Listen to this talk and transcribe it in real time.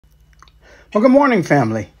Well, good morning,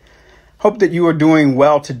 family. Hope that you are doing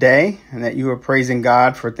well today and that you are praising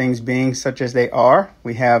God for things being such as they are.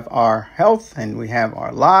 We have our health and we have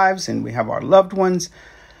our lives and we have our loved ones.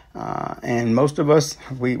 And most of us,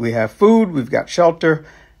 we have food, we've got shelter,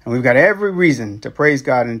 and we've got every reason to praise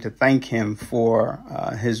God and to thank Him for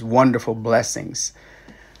His wonderful blessings.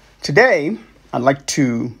 Today, I'd like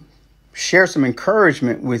to share some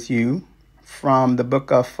encouragement with you from the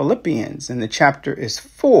book of Philippians, and the chapter is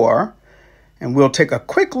 4. And we'll take a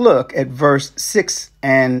quick look at verse 6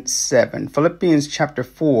 and 7. Philippians chapter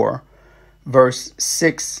 4, verse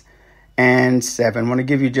 6 and 7. I want to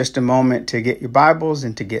give you just a moment to get your Bibles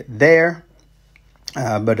and to get there.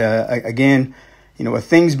 Again, with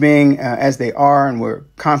things being as they are, and we're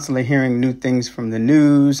constantly hearing new things from the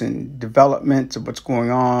news and developments of what's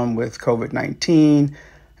going on with COVID-19,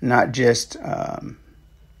 not just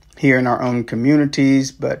here in our own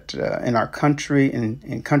communities, but in our country and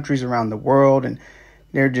in countries around the world. And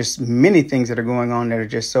there are just many things that are going on that are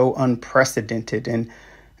just so unprecedented. And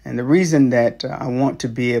the reason that I want to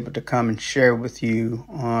be able to come and share with you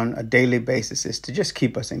on a daily basis is to just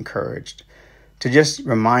keep us encouraged, to just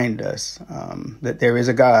remind us that there is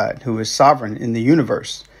a God who is sovereign in the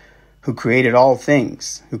universe, who created all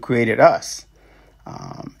things, who created us,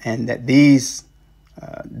 and that these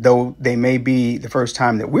though they may be the first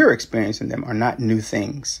time that we're experiencing them, are not new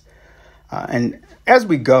things. And as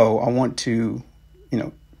we go, I want to,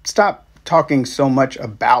 stop talking so much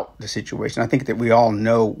about the situation. I think that we all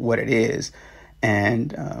know what it is and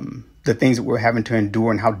the things that we're having to endure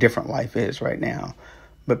and how different life is right now.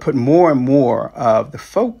 But put more and more of the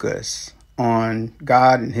focus on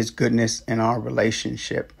God and His goodness and our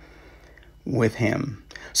relationship with Him.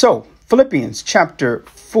 So Philippians chapter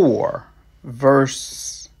 4.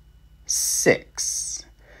 Verse 6.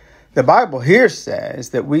 The Bible here says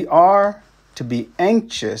that we are to be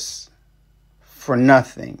anxious for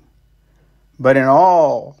nothing, but in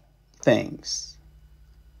all things,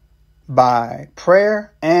 by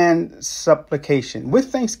prayer and supplication,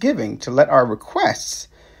 with thanksgiving, to let our requests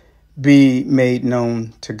be made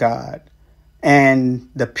known to God. And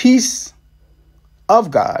the peace of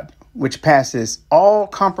God, which passes all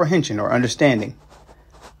comprehension or understanding,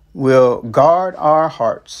 will guard our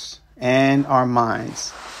hearts and our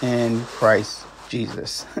minds in Christ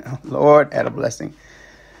Jesus. Lord, add a blessing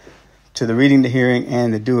to the reading, the hearing,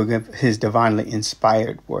 and the doing of His divinely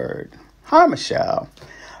inspired word. Hi, Michelle.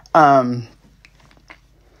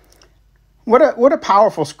 What a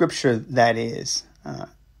powerful scripture that is.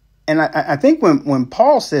 And I think when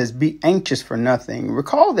Paul says, be anxious for nothing,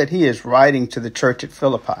 recall that he is writing to the church at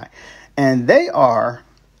Philippi, and they are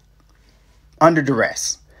under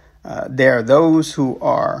duress. There are those who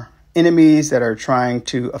are enemies that are trying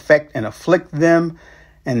to affect and afflict them,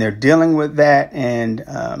 and they're dealing with that,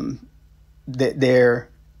 and they're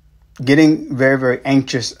getting very, very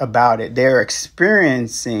anxious about it. They're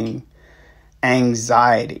experiencing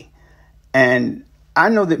anxiety. And I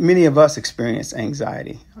know that many of us experience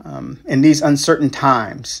anxiety in these uncertain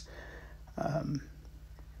times.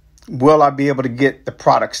 Will I be able to get the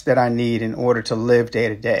products that I need in order to live day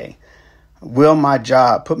to day? Will my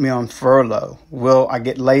job put me on furlough? Will I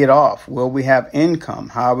get laid off? Will we have income?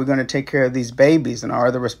 How are we going to take care of these babies and our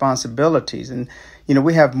other responsibilities? And,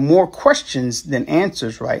 we have more questions than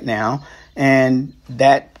answers right now. And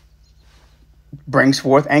that brings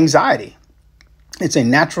forth anxiety. It's a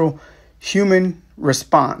natural human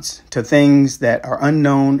response to things that are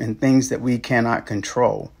unknown and things that we cannot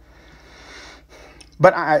control.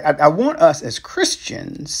 But I want us as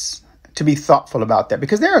Christians to be thoughtful about that,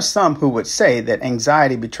 because there are some who would say that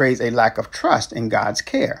anxiety betrays a lack of trust in God's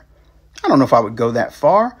care. I don't know if I would go that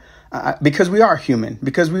far, because we are human,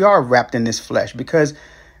 because we are wrapped in this flesh, because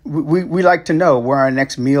we like to know where our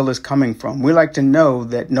next meal is coming from. We like to know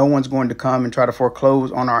that no one's going to come and try to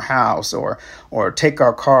foreclose on our house or take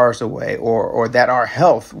our cars away, or that our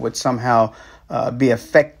health would somehow be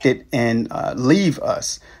affected and leave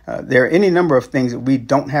us. There are any number of things that we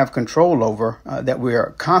don't have control over that we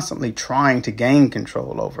are constantly trying to gain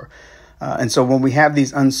control over. And so when we have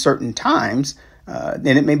these uncertain times,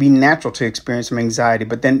 then it may be natural to experience some anxiety.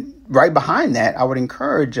 But then right behind that, I would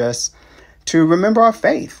encourage us to remember our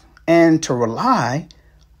faith and to rely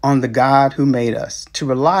on the God who made us, to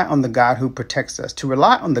rely on the God who protects us, to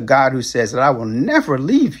rely on the God who says that I will never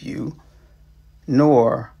leave you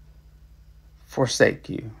nor forsake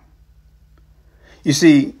you. You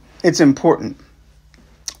see, it's important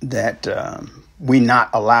that we not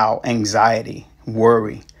allow anxiety,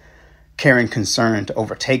 worry, care, and concern to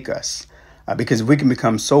overtake us. Because we can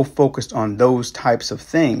become so focused on those types of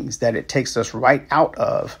things that it takes us right out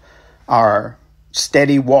of our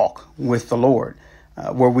steady walk with the Lord,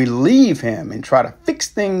 where we leave him and try to fix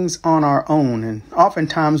things on our own. And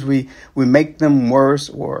oftentimes we make them worse,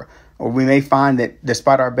 or we may find that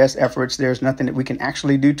despite our best efforts, there's nothing that we can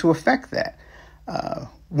actually do to affect that.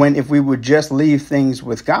 When if we would just leave things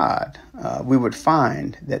with God, we would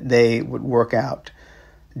find that they would work out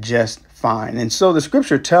just fine. And so the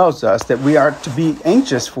scripture tells us that we are to be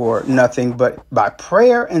anxious for nothing, but by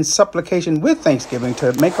prayer and supplication with thanksgiving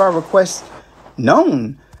to make our requests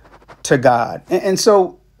known to God. And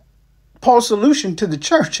so Paul's solution to the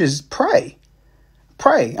church is pray.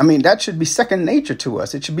 Pray. I mean, that should be second nature to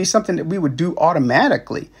us. It should be something that we would do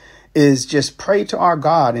automatically, is just pray to our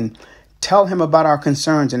God and tell him about our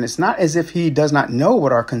concerns. And it's not as if he does not know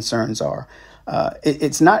what our concerns are.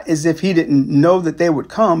 It's not as if he didn't know that they would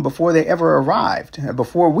come before they ever arrived,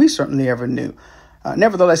 before we certainly ever knew.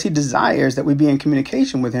 Nevertheless, he desires that we be in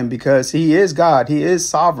communication with him because he is God. He is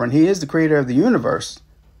sovereign. He is the creator of the universe.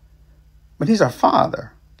 But he's our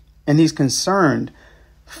Father, and he's concerned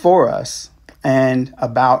for us and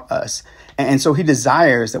about us. And so he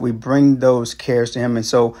desires that we bring those cares to him. And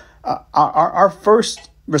so our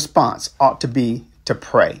first response ought to be to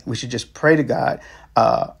pray. We should just pray to God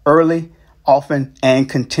early, often, and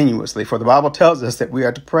continuously. For the Bible tells us that we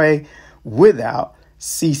are to pray without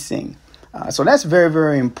ceasing. So that's very,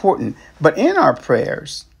 very important. But in our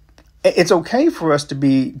prayers, it's okay for us to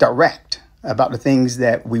be direct about the things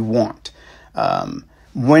that we want.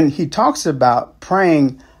 When he talks about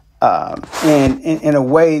praying in a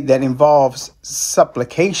way that involves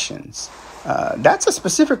supplications, that's a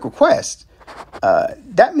specific request.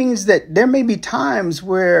 That means that there may be times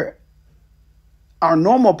where our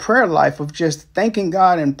normal prayer life of just thanking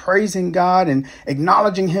God and praising God and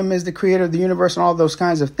acknowledging him as the creator of the universe and all those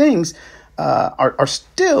kinds of things are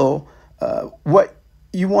still what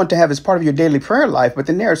you want to have as part of your daily prayer life. But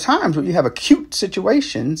then there are times where you have acute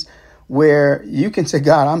situations where you can say,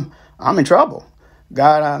 God, I'm in trouble.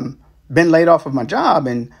 God, I'm been laid off of my job,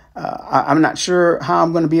 and I'm not sure how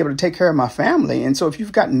I'm going to be able to take care of my family. And so if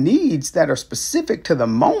you've got needs that are specific to the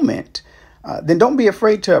moment, then don't be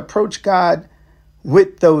afraid to approach God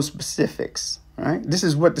with those specifics. Right? This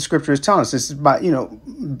is what the scripture is telling us. This is about,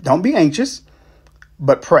 don't be anxious,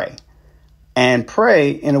 but pray. And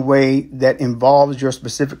pray in a way that involves your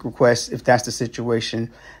specific requests, if that's the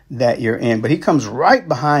situation that you're in. But he comes right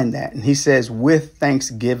behind that, and he says, with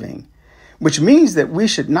thanksgiving, which means that we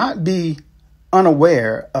should not be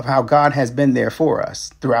unaware of how God has been there for us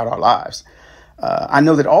throughout our lives. I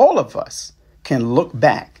know that all of us can look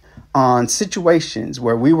back on situations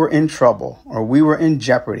where we were in trouble, or we were in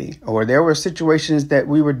jeopardy, or there were situations that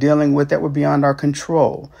we were dealing with that were beyond our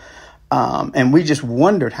control. And we just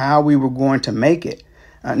wondered how we were going to make it.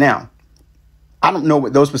 Now, I don't know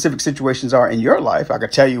what those specific situations are in your life. I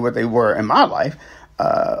could tell you what they were in my life.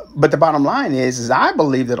 But the bottom line is I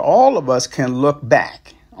believe that all of us can look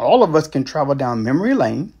back. All of us can travel down memory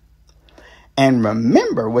lane and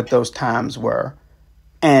remember what those times were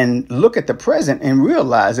and look at the present and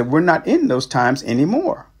realize that we're not in those times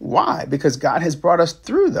anymore. Why? Because God has brought us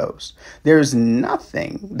through those. There's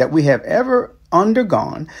nothing that we have ever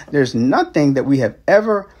undergone. There's nothing that we have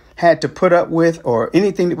ever had to put up with, or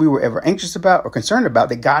anything that we were ever anxious about or concerned about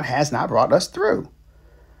that God has not brought us through.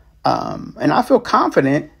 And I feel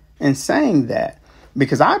confident in saying that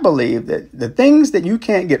because I believe that the things that you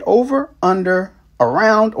can't get over, under,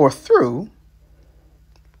 around, or through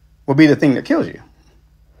will be the thing that kills you.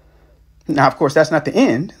 Now, of course, that's not the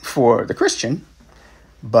end for the Christian,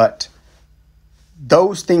 but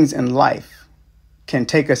those things in life can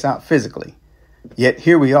take us out physically. Yet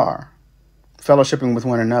here we are, fellowshipping with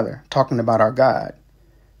one another, talking about our God,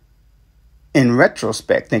 in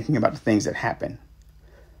retrospect, thinking about the things that happen.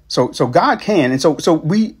 So God can, and so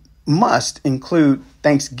we must include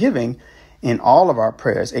thanksgiving in all of our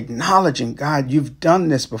prayers, acknowledging, God, you've done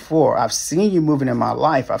this before. I've seen you moving in my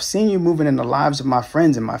life. I've seen you moving in the lives of my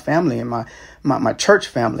friends and my family and my church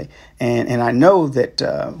family. And I know that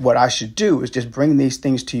what I should do is just bring these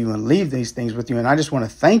things to you and leave these things with you. And I just want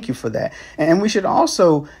to thank you for that. And we should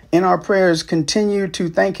also, in our prayers, continue to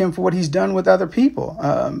thank him for what he's done with other people.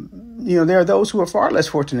 There are those who are far less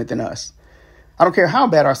fortunate than us. I don't care how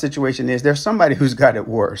bad our situation is. There's somebody who's got it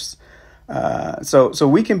worse. So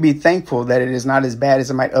we can be thankful that it is not as bad as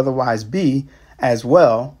it might otherwise be as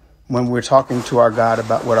well when we're talking to our God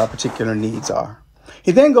about what our particular needs are.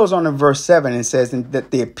 He then goes on in verse 7 and says that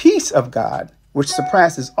the peace of God, which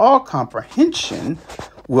surpasses all comprehension,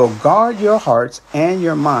 will guard your hearts and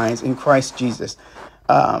your minds in Christ Jesus.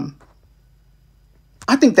 I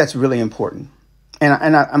think that's really important.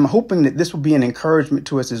 I'm hoping that this will be an encouragement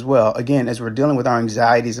to us as well, again, as we're dealing with our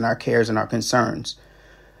anxieties and our cares and our concerns,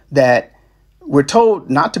 that we're told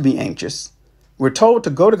not to be anxious. We're told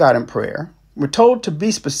to go to God in prayer. We're told to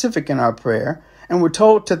be specific in our prayer, and we're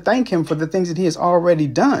told to thank him for the things that he has already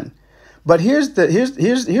done. But here's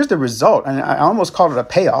the result, and I almost called it a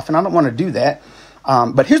payoff, and I don't want to do that.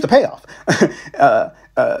 But here's the payoff.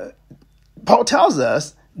 Paul tells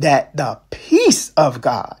us that the peace of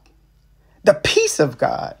God that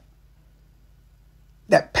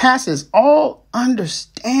passes all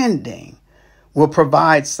understanding will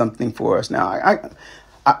provide something for us. Now,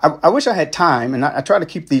 I wish I had time, and I try to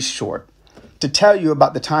keep these short, to tell you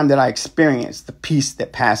about the time that I experienced the peace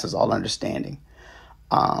that passes all understanding.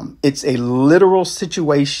 It's a literal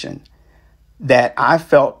situation that I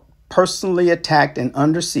felt personally attacked and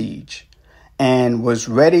under siege, and was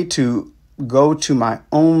ready to go to my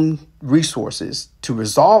own resources to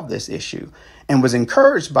resolve this issue, and was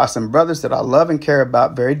encouraged by some brothers that I love and care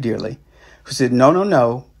about very dearly, who said,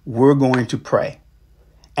 no, we're going to pray.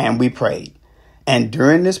 And we prayed. And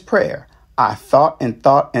during this prayer, I thought,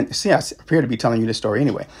 and see, I appear to be telling you this story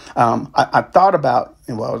anyway. I thought about,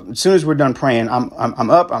 well, as soon as we're done praying, I'm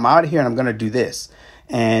up, I'm out of here, and I'm going to do this.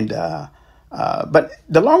 And but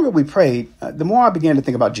the longer we prayed, the more I began to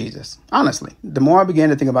think about Jesus. Honestly, the more I began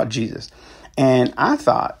to think about Jesus, and I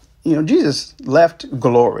thought, Jesus left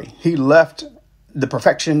glory. He left the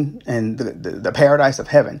perfection and the paradise of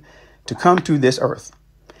heaven to come to this earth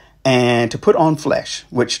and to put on flesh,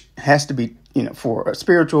 which has to be, for a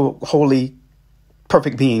spiritual, holy,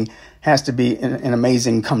 perfect being, has to be an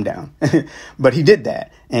amazing come down. But he did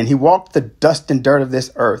that, and he walked the dust and dirt of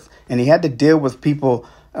this earth, and he had to deal with people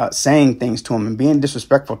saying things to him and being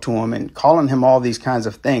disrespectful to him and calling him all these kinds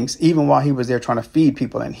of things, even while he was there trying to feed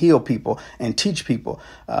people and heal people and teach people,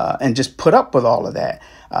 and just put up with all of that.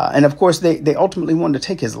 And of course, they ultimately wanted to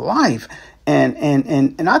take his life.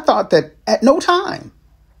 And I thought that at no time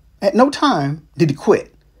did he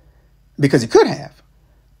quit, because he could have.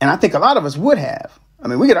 And I think a lot of us would have. I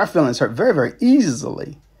mean, we get our feelings hurt very, very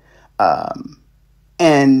easily.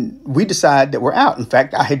 And we decide that we're out. In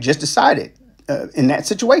fact, I had just decided in that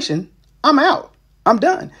situation, I'm out. I'm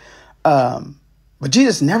done. But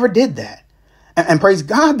Jesus never did that. And praise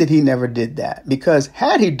God that he never did that, because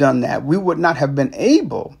had he done that, we would not have been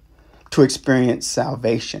able to experience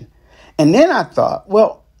salvation. And then I thought,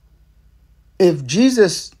 well, if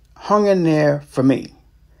Jesus hung in there for me,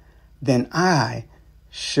 then I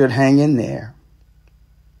should hang in there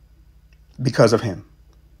because of him,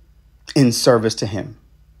 in service to him,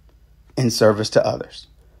 in service to others.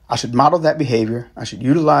 I should model that behavior. I should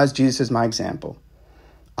utilize Jesus as my example.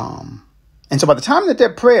 And so by the time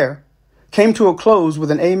that prayer came to a close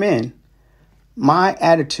with an amen, my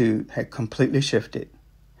attitude had completely shifted.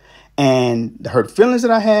 And the hurt feelings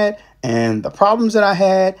that I had, and the problems that I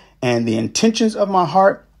had, and the intentions of my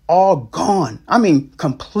heart, all gone. I mean,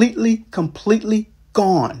 completely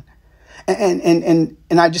gone.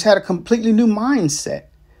 And I just had a completely new mindset,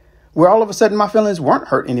 where all of a sudden my feelings weren't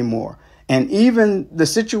hurt anymore. And even the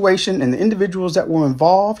situation and the individuals that were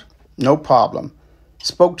involved, no problem.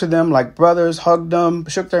 Spoke to them like brothers, hugged them,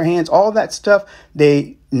 shook their hands, all that stuff.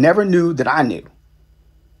 They never knew that I knew.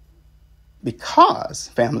 Because,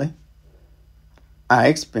 family, I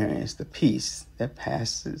experienced the peace that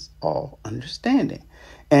passes all understanding.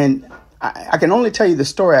 And I can only tell you the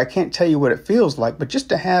story. I can't tell you what it feels like. But just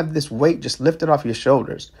to have this weight just lifted off your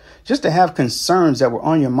shoulders, just to have concerns that were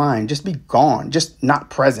on your mind just be gone, just not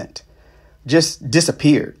present, just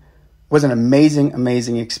disappeared, was an amazing,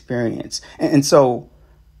 amazing experience. And so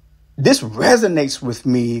this resonates with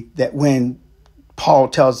me, that when Paul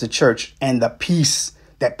tells the church, and the peace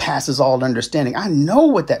that passes all understanding, I know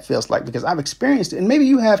what that feels like, because I've experienced it. And maybe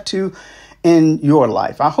you have too in your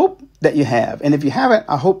life. I hope that you have. And if you haven't,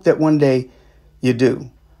 I hope that one day you do,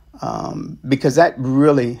 because that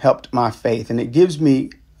really helped my faith. And it gives me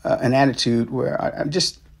an attitude where I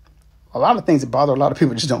just, a lot of things that bother a lot of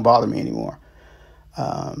people just don't bother me anymore,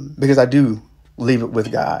 because I do leave it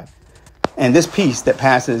with God. And this peace that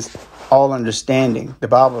passes all understanding, the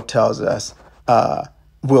Bible tells us,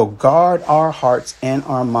 will guard our hearts and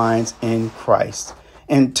our minds in Christ.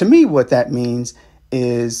 And to me, what that means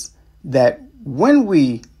is that when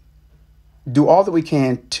we do all that we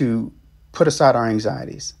can to put aside our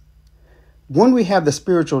anxieties, when we have the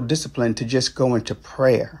spiritual discipline to just go into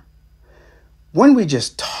prayer, when we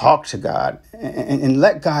just talk to God and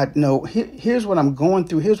let God know, here's what I'm going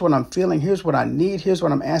through, here's what I'm feeling, here's what I need, here's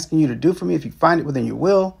what I'm asking you to do for me if you find it within your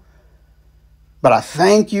will. But I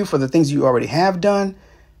thank you for the things you already have done.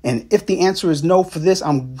 And if the answer is no for this,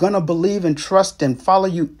 I'm going to believe and trust and follow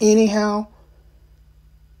you anyhow.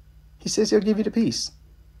 He says he'll give you the peace.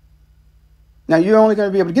 Now, you're only going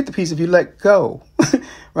to be able to get the peace if you let go,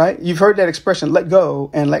 right? You've heard that expression, let go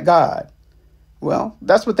and let God. Well,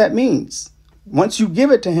 that's what that means. Once you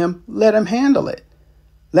give it to him, let him handle it.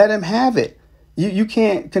 Let him have it. You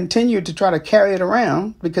can't continue to try to carry it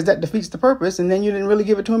around because that defeats the purpose, and then you didn't really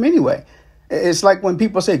give it to him anyway. It's like when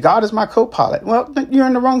people say, God is my co-pilot. Well, you're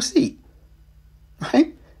in the wrong seat,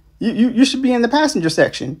 right? You should be in the passenger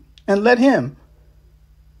section and let him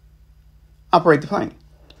operate the plane.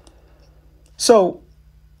 So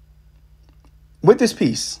with this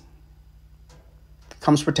peace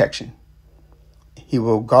comes protection. He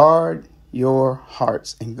will guard your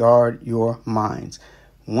hearts and guard your minds.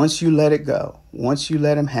 Once you let it go, once you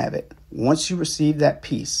let him have it, once you receive that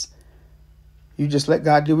peace, you just let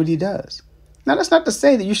God do what he does. Now, that's not to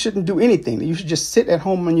say that you shouldn't do anything, that you should just sit at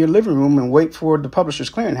home in your living room and wait for the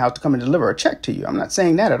Publishers Clearinghouse to come and deliver a check to you. I'm not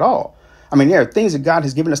saying that at all. I mean, there are things that God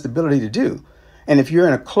has given us the ability to do. And if you're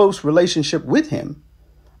in a close relationship with him,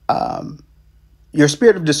 your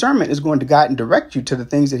spirit of discernment is going to guide and direct you to the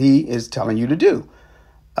things that he is telling you to do.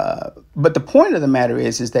 But the point of the matter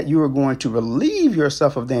is that you are going to relieve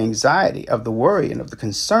yourself of the anxiety, of the worry, and of the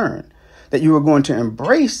concern, that you are going to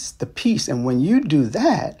embrace the peace. And when you do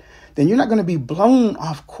that, then you're not going to be blown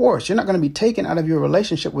off course. You're not going to be taken out of your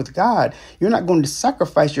relationship with God. You're not going to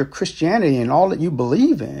sacrifice your Christianity and all that you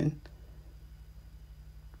believe in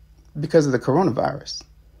because of the coronavirus,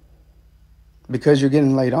 because you're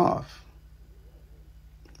getting laid off,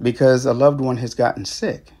 because a loved one has gotten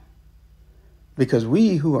sick. Because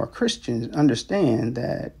we who are Christians understand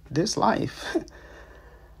that this life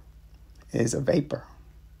is a vapor.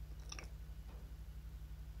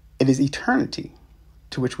 It is eternity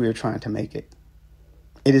to which we are trying to make it.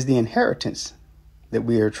 It is the inheritance that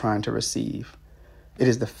we are trying to receive. It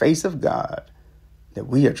is the face of God that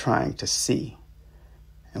we are trying to see.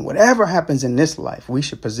 And whatever happens in this life, we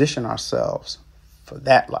should position ourselves for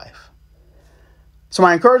that life. So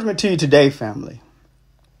my encouragement to you today, family,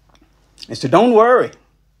 is to don't worry.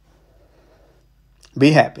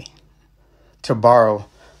 Be happy. To borrow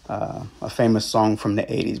a famous song from the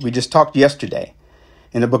 80s. We just talked yesterday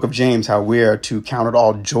in the book of James how we are to count it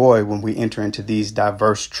all joy when we enter into these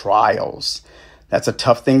diverse trials. That's a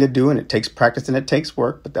tough thing to do, and it takes practice and it takes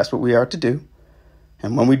work, but that's what we are to do.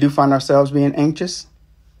 And when we do find ourselves being anxious,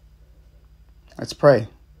 let's pray.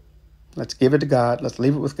 Let's give it to God. Let's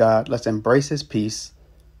leave it with God. Let's embrace his peace.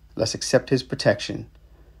 Let's accept his protection.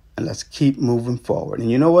 And let's keep moving forward.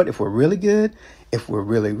 And you know what? If we're really good, if we're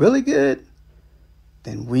really, really good,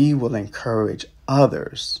 then we will encourage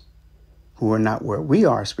others who are not where we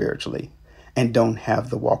are spiritually and don't have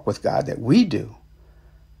the walk with God that we do,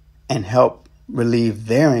 and help relieve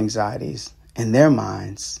their anxieties and their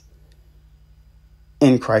minds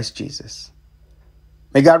in Christ Jesus.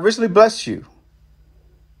 May God richly bless you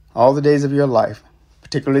all the days of your life,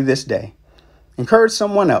 particularly this day. Encourage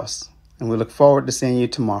someone else. And we look forward to seeing you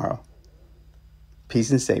tomorrow.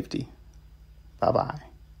 Peace and safety. Bye-bye.